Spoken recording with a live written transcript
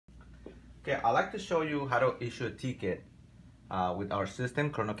Okay, I'd like to show you how to issue a ticket with our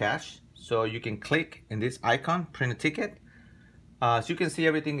system, CRONO-Cash. So you can click in this icon, print a ticket. As you can see,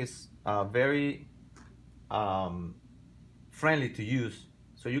 everything is very friendly to use.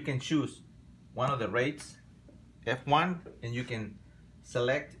 So you can choose one of the rates, F1, and you can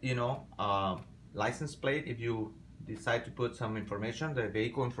select, license plate if you decide to put some information, the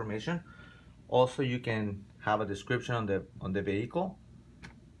vehicle information. Also, you can have a description on the vehicle.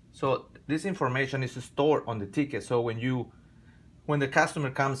 So this information is stored on the ticket. So when the customer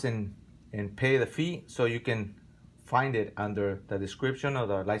comes in and pay the fee, so you can find it under the description of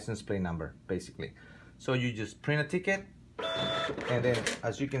the license plate number, basically. So you just print a ticket, and then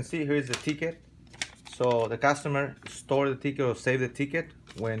as you can see, here's the ticket. So the customer store the ticket or save the ticket.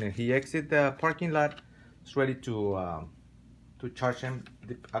 When he exits the parking lot, it's ready to charge him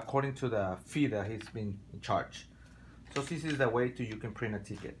according to the fee that he's been charged. So this is the way you can print a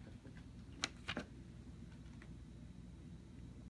ticket.